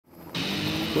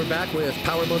We're back with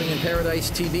Powerboating in Paradise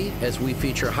TV as we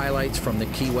feature highlights from the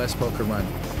Key West Poker Run.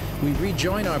 We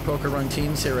rejoin our poker run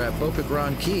teams here at Boca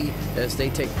Grande Key as they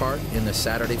take part in the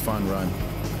Saturday Fun Run.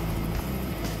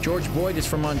 George Boyd is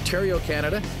from Ontario,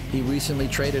 Canada. He recently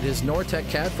traded his Nortec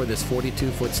Cat for this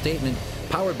 42-foot Statement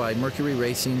powered by Mercury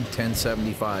Racing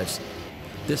 1075s.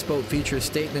 This boat features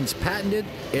Statement's patented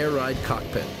air ride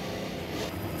cockpit.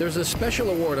 There's a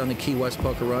special award on the Key West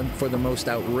Poker Run for the most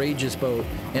outrageous boat,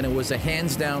 and it was a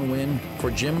hands-down win for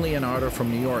Jim Leonardo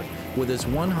from New York with his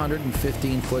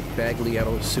 115-foot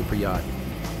Baglietto super yacht.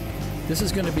 This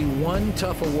is going to be one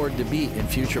tough award to beat in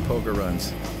future poker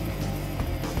runs.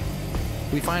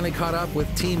 We finally caught up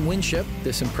with Team Winship.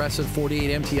 This impressive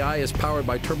 48 MTI is powered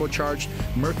by turbocharged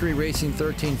Mercury Racing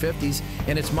 1350s,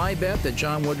 and it's my bet that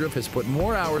John Woodruff has put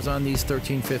more hours on these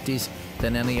 1350s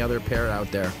than any other pair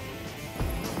out there.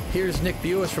 Here's Nick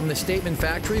Buis from the Statement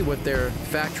Factory with their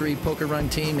factory poker run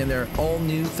team in their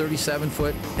all-new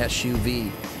 37-foot SUV.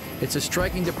 It's a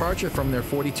striking departure from their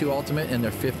 42 Ultimate and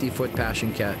their 50-foot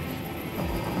Passion Cat.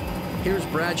 Here's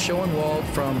Brad Schoenwald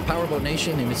from Powerboat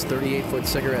Nation in his 38-foot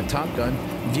Cigarette Top Gun.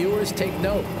 Viewers, take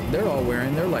note, they're all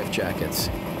wearing their life jackets.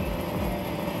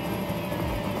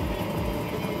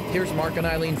 Here's Mark and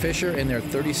Eileen Fisher in their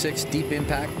 36 Deep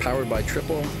Impact powered by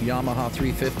triple Yamaha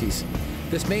 350s.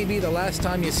 This may be the last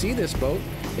time you see this boat.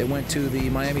 It went to the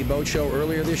Miami Boat Show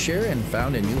earlier this year and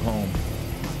found a new home.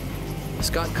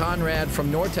 Scott Conrad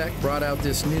from Nortec brought out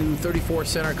this new 34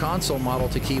 center console model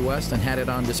to Key West and had it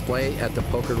on display at the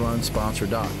Poker Run sponsor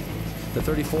dock. The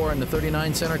 34 and the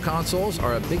 39 center consoles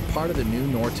are a big part of the new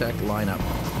Nortec lineup.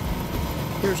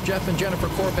 Here's Jeff and Jennifer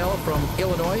Corbell from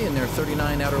Illinois in their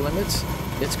 39 Outer Limits.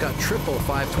 It's got triple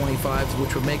 525s,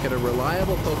 which would make it a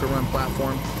reliable poker run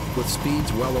platform with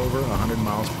speeds well over 100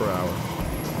 miles per hour.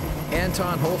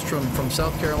 Anton Holstrom from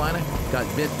South Carolina got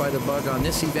bit by the bug on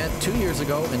this event 2 years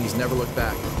ago, and he's never looked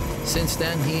back. Since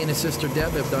then, he and his sister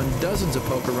Deb have done dozens of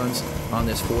poker runs on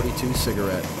this 42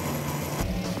 Cigarette.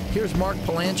 Here's Mark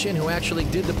Palanchian, who actually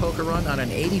did the poker run on an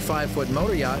 85-foot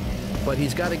motor yacht, but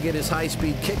he's got to get his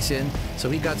high-speed kicks in, so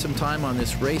he got some time on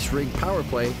this race rig power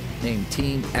play named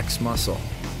Team X Muscle.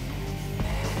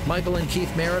 Michael and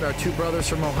Keith Merritt are two brothers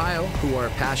from Ohio who are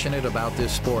passionate about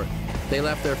this sport. They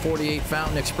left their 48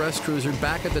 Fountain Express cruiser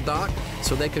back at the dock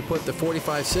so they could put the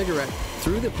 45 Cigarette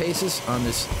through the paces on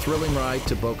this thrilling ride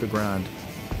to Boca Grande.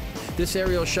 This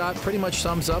aerial shot pretty much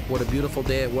sums up what a beautiful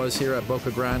day it was here at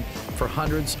Boca Grande for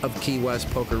hundreds of Key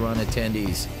West Poker Run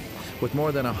attendees. With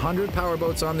more than 100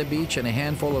 powerboats on the beach and a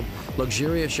handful of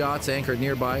luxurious yachts anchored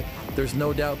nearby, there's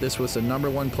no doubt this was the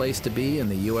 #1 place to be in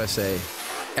the USA.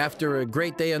 After a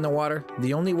great day in the water,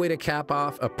 the only way to cap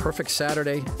off a perfect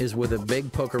Saturday is with a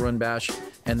big poker run bash,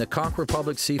 and the Conch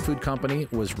Republic Seafood Company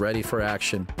was ready for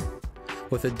action.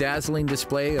 With a dazzling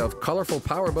display of colorful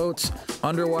powerboats,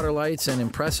 underwater lights, and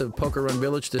impressive Poker Run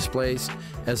Village displays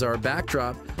as our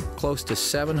backdrop, close to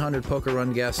 700 Poker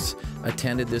Run guests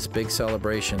attended this big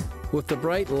celebration. With the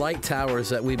bright light towers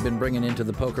that we've been bringing into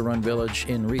the Poker Run Village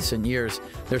in recent years,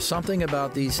 there's something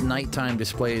about these nighttime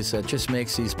displays that just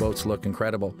makes these boats look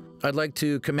incredible. I'd like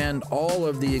to commend all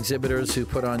of the exhibitors who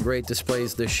put on great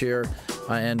displays this year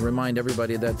and remind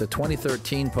everybody that the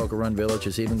 2013 Poker Run Village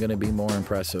is even going to be more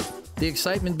impressive. The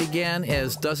excitement began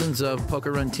as dozens of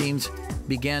Poker Run teams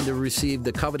began to receive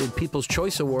the coveted People's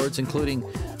Choice Awards, including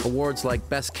awards like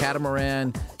Best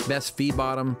Catamaran, Best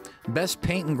V-Bottom, Best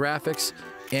Paint and Graphics,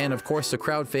 and of course the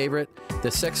crowd favorite, the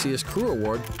Sexiest Crew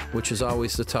Award, which is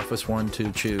always the toughest one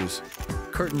to choose.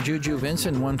 Kurt and Juju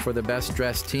Vincent won for the Best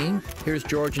Dressed Team. Here's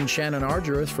George and Shannon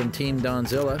Argyros from Team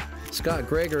Donzilla. Scott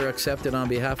Greger accepted on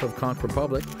behalf of Conch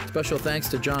Republic. Special thanks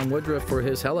to John Woodruff for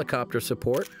his helicopter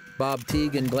support. Bob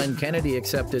Teague and Glenn Kennedy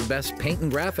accepted Best Paint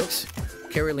and Graphics.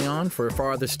 Carrie Leon for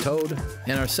Farthest Towed.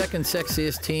 And our second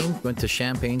sexiest team went to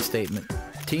Champagne Statement.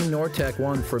 Team Nortec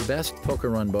won for Best Poker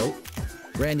Run Boat.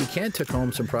 Randy Kent took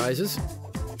home some prizes.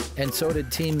 And so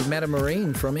did Team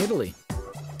Metamarine from Italy.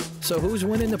 So who's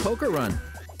winning the poker run?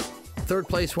 Third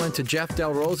place went to Jeff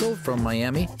Del Rosso from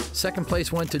Miami. Second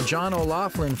place went to John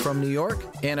O'Laughlin from New York.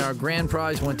 And our grand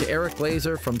prize went to Eric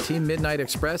Glazer from Team Midnight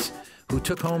Express, who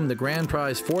took home the grand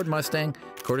prize Ford Mustang,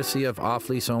 courtesy of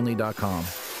offleaseonly.com.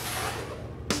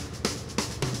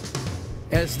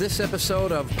 As this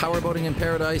episode of Powerboating in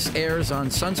Paradise airs on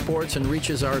Sun Sports and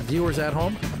reaches our viewers at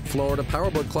home, Florida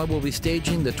Powerboat Club will be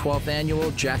staging the 12th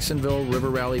annual Jacksonville River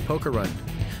Rally Poker Run.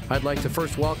 I'd like to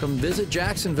first welcome Visit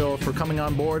Jacksonville for coming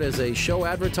on board as a show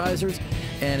advertisers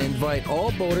and invite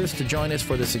all boaters to join us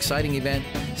for this exciting event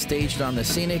staged on the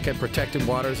scenic and protected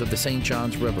waters of the St.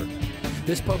 Johns River.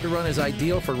 This poker run is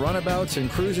ideal for runabouts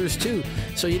and cruisers too,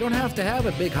 so you don't have to have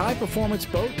a big high-performance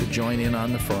boat to join in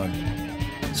on the fun.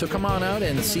 So come on out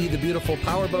and see the beautiful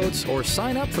powerboats or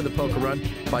sign up for the poker run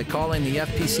by calling the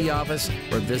FPC office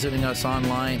or visiting us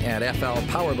online at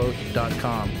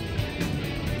flpowerboat.com.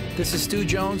 This is Stu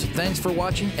Jones. Thanks for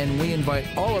watching, and we invite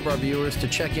all of our viewers to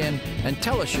check in and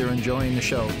tell us you're enjoying the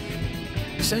show.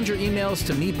 Send your emails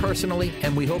to me personally,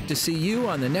 and we hope to see you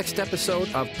on the next episode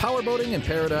of Powerboating in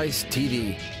Paradise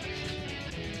TV.